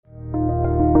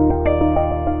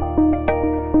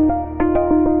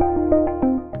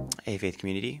Faith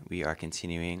Community. We are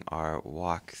continuing our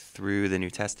walk through the New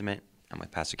Testament. I'm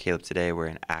with Pastor Caleb today. We're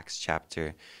in Acts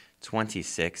chapter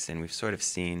 26, and we've sort of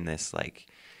seen this like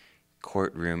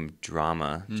courtroom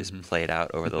drama just played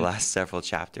out over the last several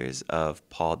chapters of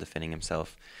Paul defending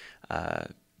himself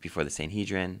before the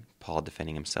Sanhedrin, Paul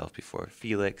defending himself before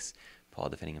Felix, Paul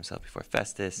defending himself before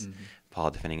Festus,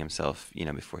 Paul defending himself,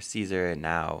 before Caesar, and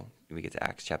now we get to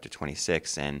Acts chapter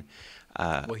 26, and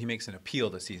well, he makes an appeal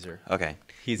to Caesar. Okay,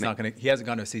 He hasn't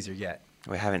gone to Caesar yet.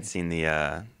 We haven't seen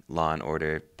the Law and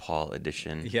Order Paul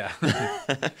edition. Yeah.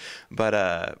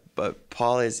 but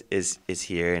Paul is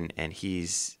here, and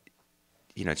he's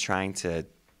trying to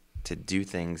do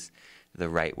things the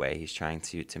right way. He's trying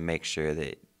to make sure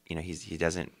that he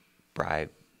doesn't bribe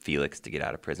Felix to get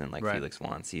out of prison like Felix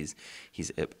wants. He's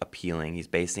appealing. He's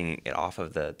basing it off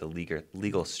of the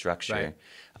legal structure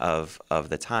of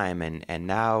the time. And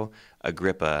now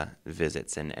Agrippa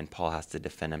visits, and Paul has to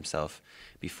defend himself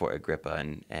before Agrippa.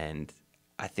 And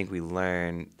I think we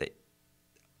learn that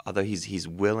although he's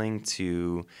willing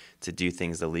to do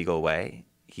things the legal way,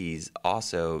 he's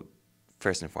also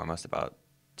first and foremost about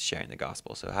sharing the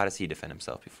gospel. So how does he defend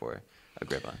himself before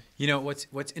Agrippa?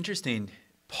 What's interesting,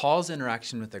 Paul's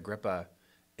interaction with Agrippa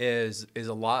is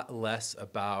a lot less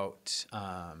about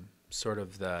sort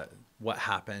of what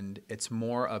happened. It's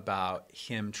more about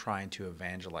him trying to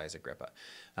evangelize Agrippa.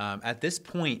 At this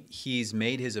point, he's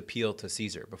made his appeal to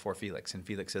Caesar before Felix, and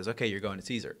Felix says, "Okay, you're going to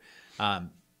Caesar."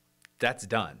 That's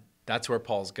done. That's where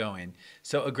Paul's going.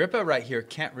 So Agrippa right here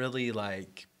can't really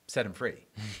set him free.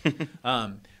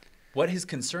 What his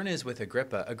concern is with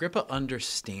Agrippa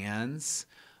understands.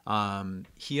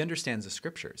 He understands the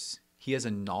scriptures. He has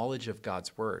a knowledge of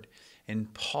God's word.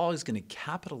 And Paul is going to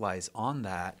capitalize on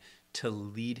that to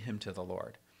lead him to the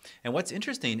Lord. And what's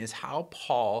interesting is how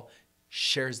Paul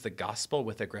shares the gospel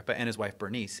with Agrippa and his wife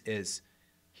Bernice is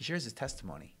he shares his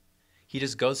testimony. He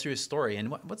just goes through his story. And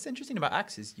what's interesting about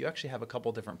Acts is you actually have a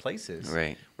couple different places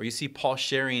where you see Paul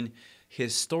sharing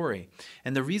his story.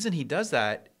 And the reason he does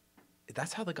that,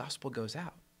 that's how the gospel goes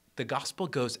out. The gospel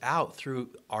goes out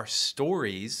through our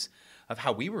stories of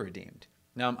how we were redeemed.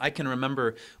 Now, I can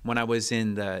remember when I was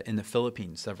in the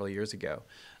Philippines several years ago,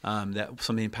 that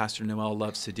something Pastor Noel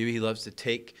loves to do. He loves to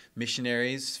take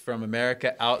missionaries from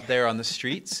America out there on the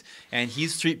streets, and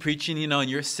he's street preaching, and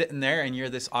you're sitting there, and you're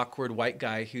this awkward white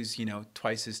guy who's,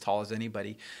 twice as tall as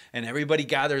anybody, and everybody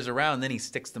gathers around, and then he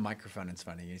sticks the microphone in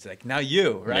front of you. He's like, "Now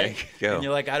you," right? Yeah, and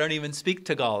you're like, "I don't even speak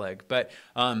Tagalog," but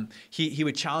he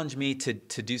would challenge me to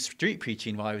do street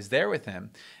preaching while I was there with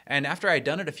him, and after I'd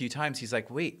done it a few times, he's like,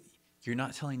 "Wait, you're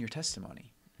not telling your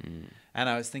testimony." And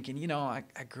I was thinking, I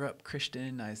grew up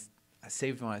Christian. I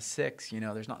saved when I was 6.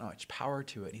 There's not much power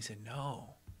to it. And he said,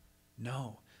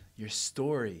 no, your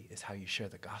story is how you share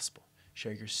the gospel.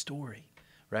 Share your story,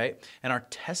 right? And our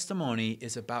testimony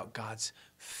is about God's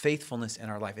faithfulness in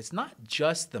our life. It's not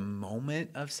just the moment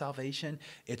of salvation.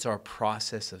 It's our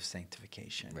process of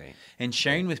sanctification. Right. And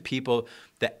sharing with people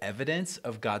the evidence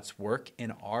of God's work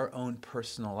in our own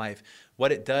personal life.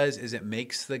 What it does is it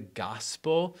makes the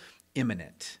gospel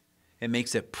imminent. It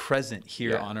makes it present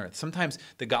here on earth. Sometimes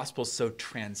the gospel is so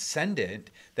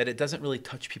transcendent that it doesn't really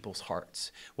touch people's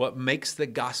hearts. What makes the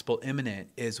gospel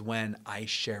imminent is when I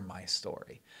share my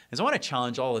story. And so I want to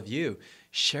challenge all of you,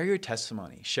 share your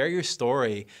testimony, share your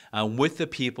story with the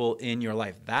people in your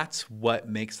life. That's what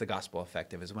makes the gospel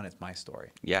effective, is when it's my story.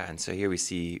 Yeah, and so here we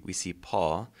see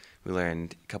Paul. We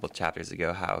learned a couple of chapters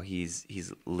ago how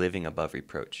he's living above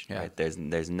reproach. Yeah. Right?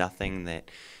 There's nothing that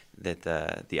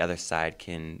the other side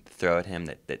can throw at him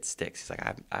that sticks. He's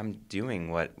like, I'm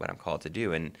doing what I'm called to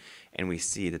do, and we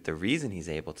see that the reason he's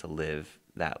able to live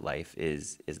that life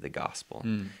is the gospel.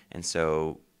 And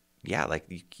so,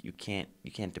 you can't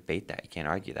debate that. You can't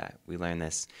argue that. We learned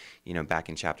this, back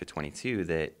in chapter 22,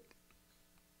 that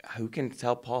who can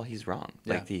tell Paul he's wrong?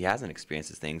 He hasn't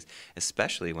experienced these things,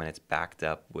 especially when it's backed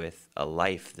up with a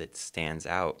life that stands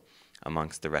out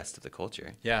amongst the rest of the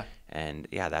culture. Yeah. And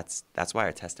that's why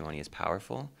our testimony is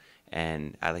powerful.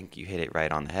 And I think you hit it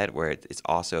right on the head, where it's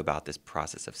also about this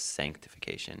process of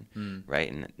sanctification,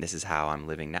 right? And this is how I'm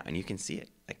living now. And you can see it.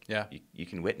 You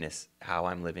can witness how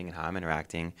I'm living and how I'm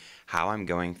interacting, how I'm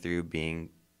going through being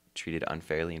treated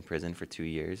unfairly in prison for 2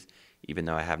 years, even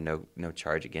though I have no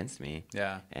charge against me.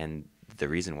 Yeah. And the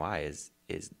reason why is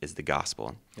the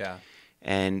gospel. Yeah.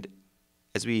 And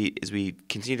as we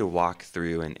continue to walk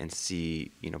through and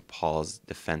see, Paul's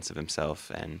defense of himself,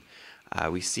 and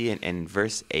we see in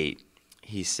verse 8,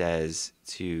 he says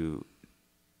to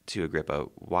Agrippa,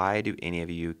 "Why do any of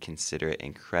you consider it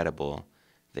incredible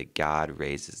that God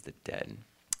raises the dead?"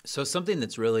 So something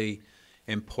that's really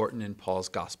important in Paul's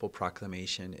gospel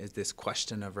proclamation is this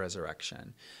question of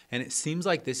resurrection. And it seems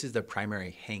like this is the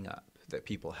primary hang-up that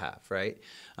people have, right?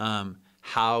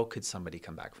 How could somebody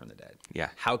come back from the dead? Yeah.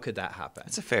 How could that happen?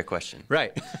 That's a fair question.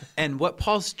 Right. And what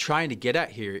Paul's trying to get at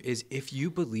here is if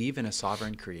you believe in a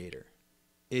sovereign creator,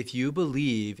 if you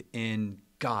believe in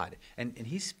God, and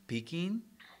he's speaking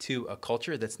to a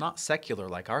culture that's not secular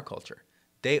like our culture.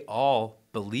 They all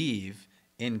believe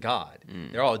in God.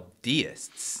 They're all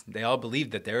deists. They all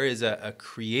believe that there is a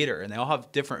creator, and they all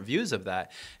have different views of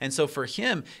that. And so for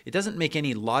him, it doesn't make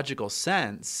any logical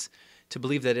sense to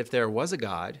believe that if there was a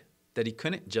God, that he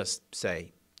couldn't just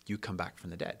say, you come back from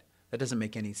the dead. That doesn't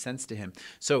make any sense to him.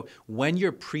 So when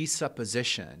your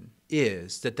presupposition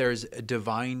is that there's a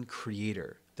divine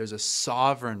creator, there's a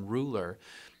sovereign ruler,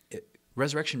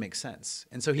 resurrection makes sense.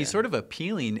 And so he's sort of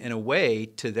appealing in a way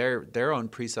to their own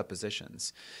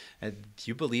presuppositions. And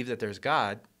you believe that there's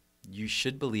God, you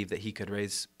should believe that he could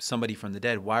raise somebody from the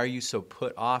dead. Why are you so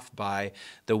put off by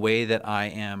the way that I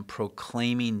am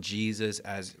proclaiming Jesus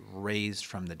as raised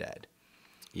from the dead?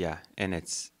 Yeah, and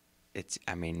it's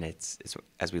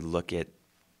as we look at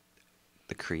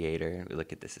the creator, we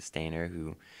look at the sustainer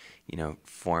who,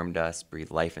 formed us,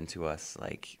 breathed life into us,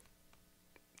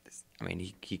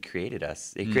 he created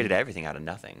us. He created everything out of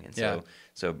nothing. And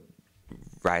so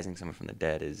rising someone from the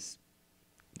dead is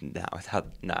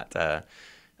not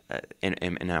an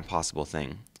impossible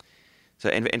thing. So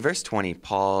in verse 20,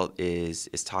 Paul is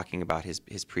talking about his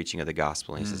preaching of the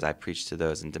gospel. And he says, I preached to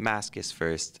those in Damascus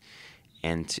first,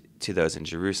 and to those in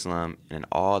Jerusalem, and in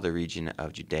all the region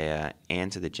of Judea,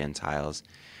 and to the Gentiles.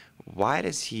 Why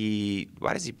does he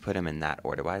put him in that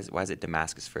order? Why is it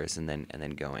Damascus first and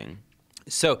then going?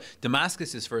 So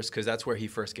Damascus is first because that's where he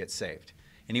first gets saved.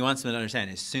 And he wants them to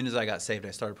understand, as soon as I got saved,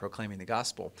 I started proclaiming the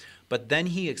gospel. But then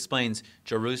he explains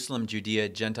Jerusalem, Judea,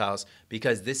 Gentiles,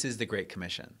 because this is the Great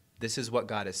Commission. This is what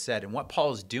God has said. And what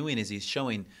Paul's doing is he's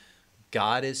showing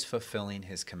God is fulfilling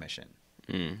his commission.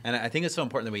 And I think it's so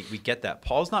important that we get that.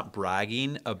 Paul's not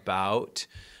bragging about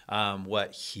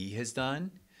what he has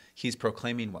done. He's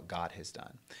proclaiming what God has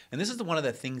done. And this is one of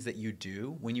the things that you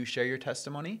do when you share your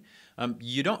testimony.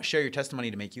 You don't share your testimony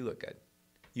to make you look good.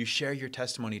 You share your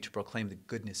testimony to proclaim the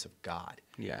goodness of God.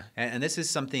 Yeah. And this is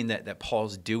something that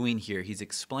Paul's doing here. He's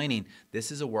explaining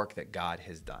this is a work that God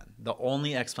has done. The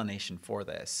only explanation for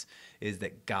this is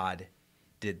that God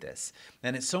did this.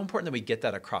 And it's so important that we get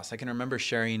that across. I can remember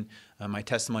sharing my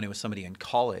testimony with somebody in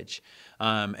college,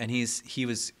 and he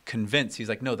was convinced. He's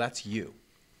like, no, that's you.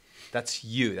 That's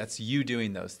you. That's you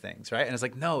doing those things, right? And it's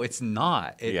like, no, it's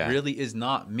not. It really is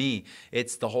not me.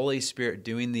 It's the Holy Spirit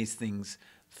doing these things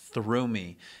through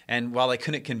me. And while I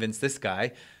couldn't convince this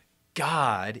guy,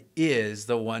 God is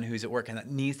the one who's at work, and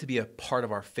that needs to be a part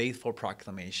of our faithful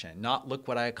proclamation. Not look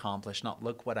what I accomplished, not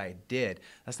look what I did.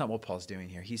 That's not what Paul's doing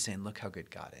here. He's saying, look how good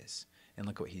God is, and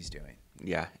look what he's doing.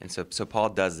 Yeah, and so Paul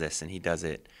does this, and he does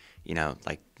it,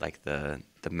 like the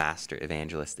master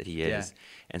evangelist that he is. Yeah.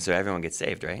 And so everyone gets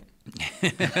saved, right?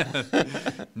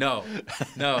 No.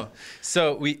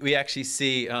 So we actually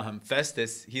see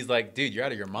Festus. He's like, dude, you're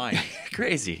out of your mind.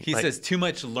 Crazy. He says too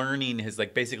much learning has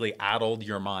basically addled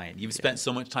your mind. You've spent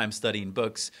so much time studying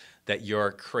books that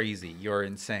you're crazy. You're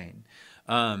insane.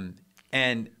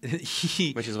 And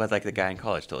which is what the guy in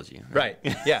college told you. Right.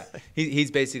 Yeah.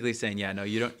 He's basically saying, yeah, no,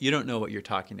 you don't know what you're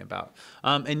talking about.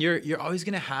 And you're always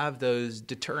going to have those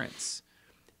deterrents.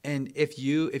 And if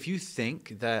you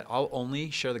think that I'll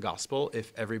only share the gospel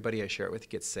if everybody I share it with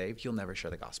gets saved, you'll never share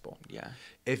the gospel. Yeah.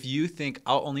 If you think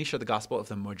I'll only share the gospel if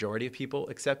the majority of people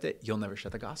accept it, you'll never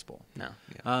share the gospel. No.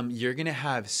 Yeah. You're going to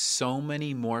have so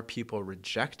many more people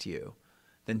reject you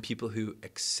than people who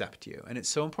accept you. And it's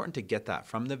so important to get that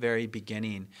from the very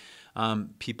beginning.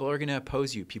 People are going to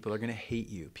oppose you. People are going to hate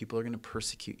you. People are going to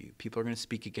persecute you. People are going to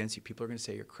speak against you. People are going to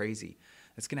say you're crazy.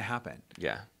 That's going to happen.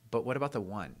 Yeah. But what about the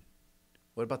one?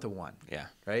 What about the one? Yeah.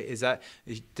 Right? Is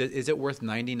it worth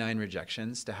 99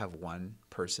 rejections to have one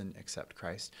person accept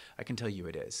Christ? I can tell you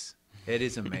it is. It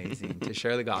is amazing to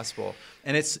share the gospel.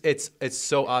 And it's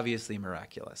so obviously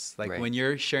miraculous. Like when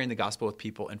you're sharing the gospel with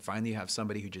people and finally you have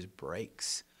somebody who just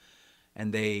breaks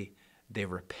and they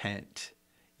repent,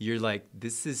 you're like,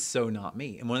 this is so not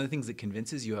me. And one of the things that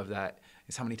convinces you of that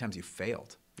is how many times you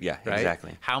failed. Yeah, right?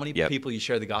 Exactly. How many people you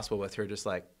share the gospel with who are just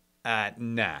like,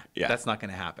 nah, that's not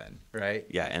going to happen, right?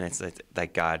 Yeah, and it's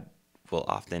like God will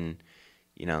often,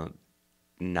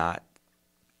 not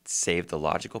save the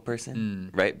logical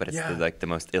person, right? But it's the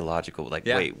most illogical.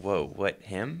 Wait, whoa, what,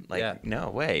 him?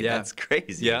 No way, that's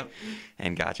crazy. Yeah,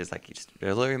 and God's just a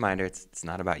little reminder. It's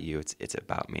not about you. It's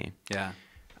about me. Yeah.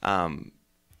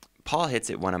 Paul hits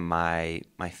at one of my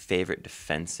favorite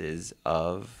defenses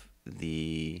of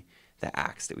the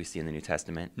acts that we see in the New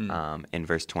Testament. In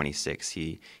verse 26,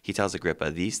 he tells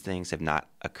Agrippa, "These things have not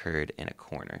occurred in a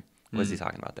corner." What is he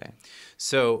talking about there?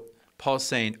 So Paul's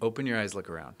saying, open your eyes, look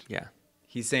around. Yeah.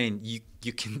 He's saying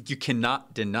you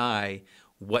cannot deny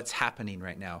what's happening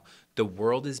right now. The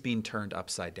world is being turned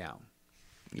upside down.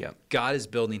 Yep. God is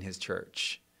building his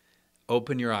church.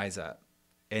 Open your eyes up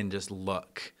and just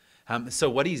look. So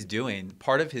what he's doing,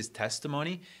 part of his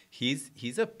testimony,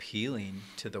 he's appealing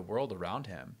to the world around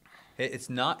him. It's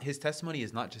not, his testimony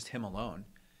is not just him alone.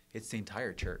 It's the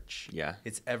entire church. Yeah.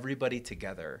 It's everybody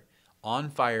together on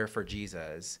fire for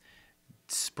Jesus,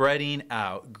 spreading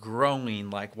out,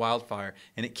 growing like wildfire,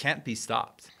 and it can't be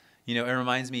stopped. You know, it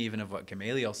reminds me even of what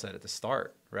Gamaliel said at the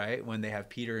start, right? When they have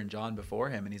Peter and John before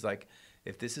him, and he's like,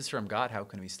 if this is from God, how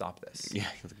can we stop this? Yeah,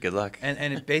 good luck. And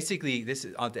it basically, this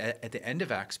is at the end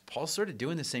of Acts, Paul's sort of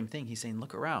doing the same thing. He's saying,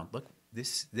 look around. Look,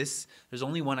 this. There's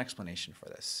only one explanation for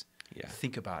this. Yeah.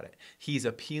 Think about it. He's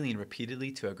appealing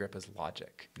repeatedly to Agrippa's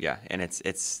logic. Yeah, and it's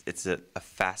a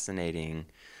fascinating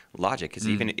logic, because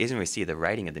even we see the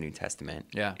writing of the New Testament,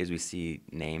 is we see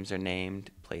names are named,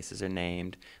 places are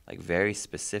named, like very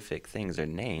specific things are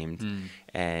named,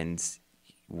 and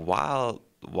while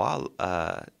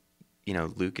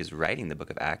Luke is writing the book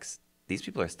of Acts, these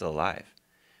people are still alive,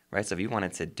 right? So if you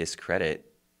wanted to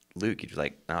discredit Luke, you'd be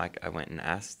like, no, I went and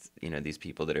asked these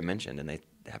people that are mentioned, and they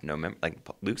have no memory. Like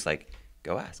Luke's like,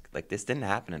 go ask. Like, this didn't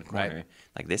happen in a corner. Right.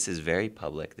 Like, this is very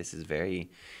public. This is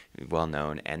very well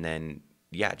known. And then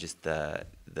just the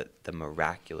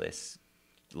miraculous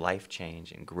life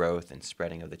change and growth and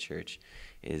spreading of the church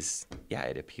is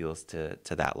it appeals to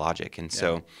that logic. And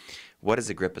so, what is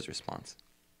Agrippa's response?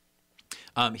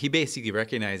 He basically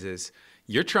recognizes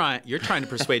you're trying to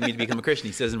persuade me to become a Christian.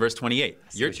 He says in verse 28,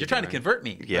 you're trying to convert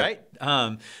me, right?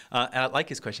 And I like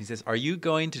his question. He says, are you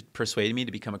going to persuade me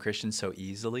to become a Christian so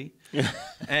easily?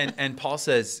 and Paul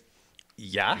says,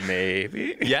 yeah.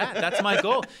 Maybe. Yeah, that's my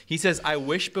goal. He says, I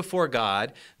wish before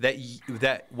God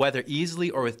that whether easily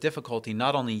or with difficulty,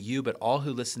 not only you, but all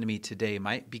who listen to me today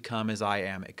might become as I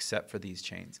am, except for these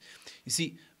chains. You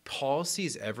see, Paul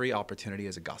sees every opportunity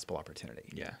as a gospel opportunity.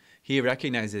 Yeah. He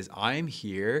recognizes, I'm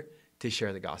here to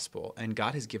share the gospel, and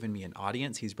God has given me an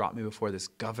audience. He's brought me before this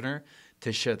governor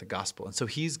to share the gospel. And so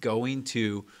he's going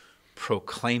to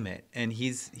proclaim it, and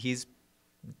he's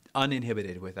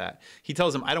uninhibited with that. He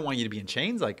tells him, I don't want you to be in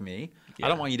chains like me. Yeah. I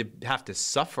don't want you to have to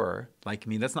suffer like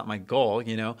me. That's not my goal,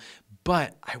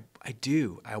 But I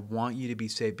do. I want you to be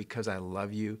saved because I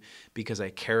love you, because I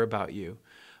care about you.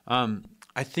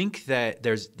 I think that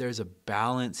there's a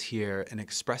balance here in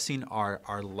expressing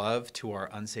our love to our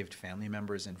unsaved family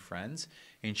members and friends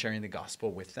and sharing the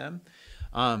gospel with them.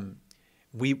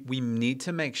 We need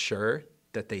to make sure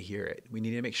that they hear it. We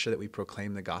need to make sure that we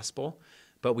proclaim the gospel,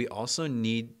 but we also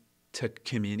need to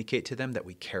communicate to them that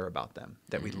we care about them,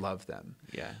 that we love them.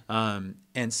 Yeah.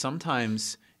 And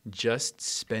sometimes just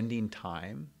spending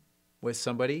time with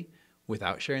somebody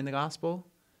without sharing the gospel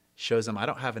shows them I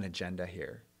don't have an agenda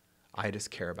here. I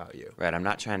just care about you. Right. I'm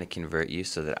not trying to convert you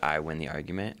so that I win the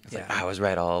argument. It's like, Yeah. I was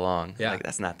right all along. Yeah. Like,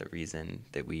 that's not the reason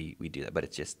that we do that. But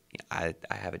it's just, I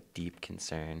have a deep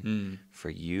concern for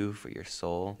you, for your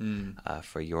soul,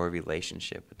 for your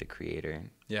relationship with the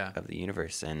creator of the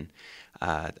universe. And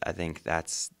I think that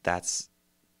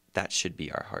should be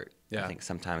our heart. Yeah. I think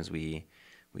sometimes we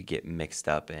get mixed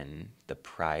up in the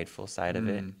prideful side of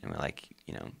it. And we're like,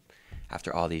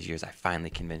 after all these years, I finally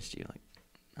convinced you. Like,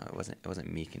 no, it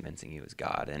wasn't me convincing you, it was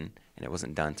God, and it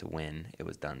wasn't done to win. It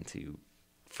was done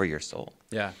for your soul.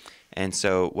 Yeah. And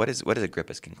so, what is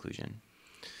Agrippa's conclusion?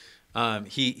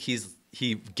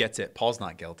 He gets it. Paul's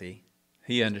not guilty.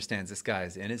 He understands this guy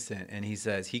is innocent, and he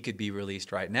says he could be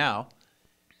released right now,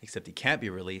 except he can't be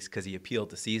released because he appealed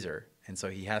to Caesar, and so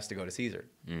he has to go to Caesar.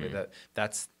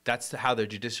 That's how the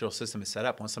judicial system is set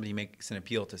up. Once somebody makes an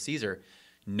appeal to Caesar,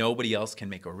 nobody else can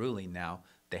make a ruling now.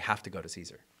 They have to go to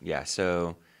Caesar. Yeah,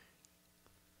 so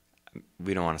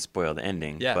we don't want to spoil the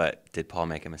ending, but did Paul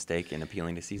make a mistake in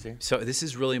appealing to Caesar? So this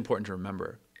is really important to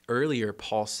remember. Earlier,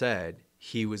 Paul said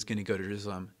he was going to go to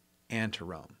Jerusalem and to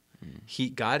Rome.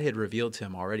 God had revealed to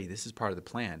him already, this is part of the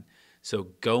plan. So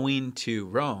going to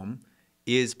Rome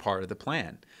is part of the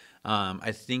plan.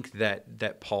 I think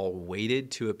that Paul waited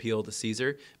to appeal to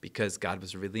Caesar because God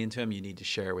was revealing to him, you need to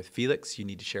share with Felix, you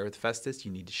need to share with Festus,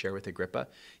 you need to share with Agrippa,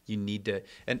 you need to,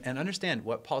 and understand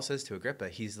what Paul says to Agrippa.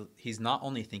 He's not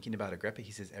only thinking about Agrippa,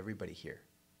 he says everybody here.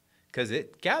 Because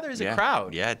it gathers a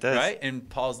crowd. Yeah, it does. Right? And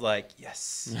Paul's like,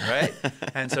 yes, right?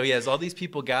 And so he has all these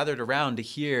people gathered around to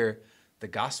hear the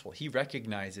gospel. He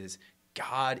recognizes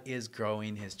God is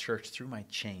growing his church through my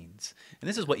chains. And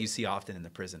this is what you see often in the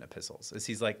prison epistles, is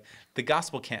he's like, the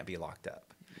gospel can't be locked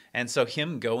up. And so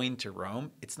him going to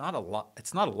Rome, it's not a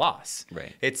loss.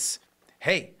 Right. It's,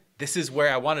 hey, this is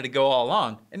where I wanted to go all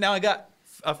along, and now I got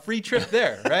a free trip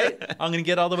there, right? I'm going to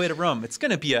get all the way to Rome. It's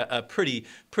going to be a pretty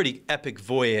epic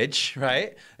voyage,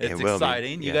 right? It's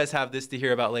exciting. You guys have this to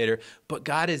hear about later. But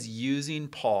God is using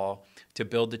Paul to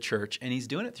build the church, and he's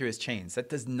doing it through his chains. That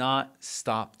does not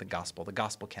stop the gospel. The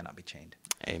gospel cannot be chained.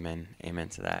 Amen. Amen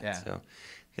to that. Yeah. So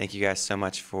thank you guys so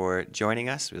much for joining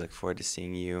us. We look forward to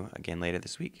seeing you again later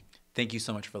this week. Thank you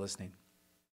so much for listening.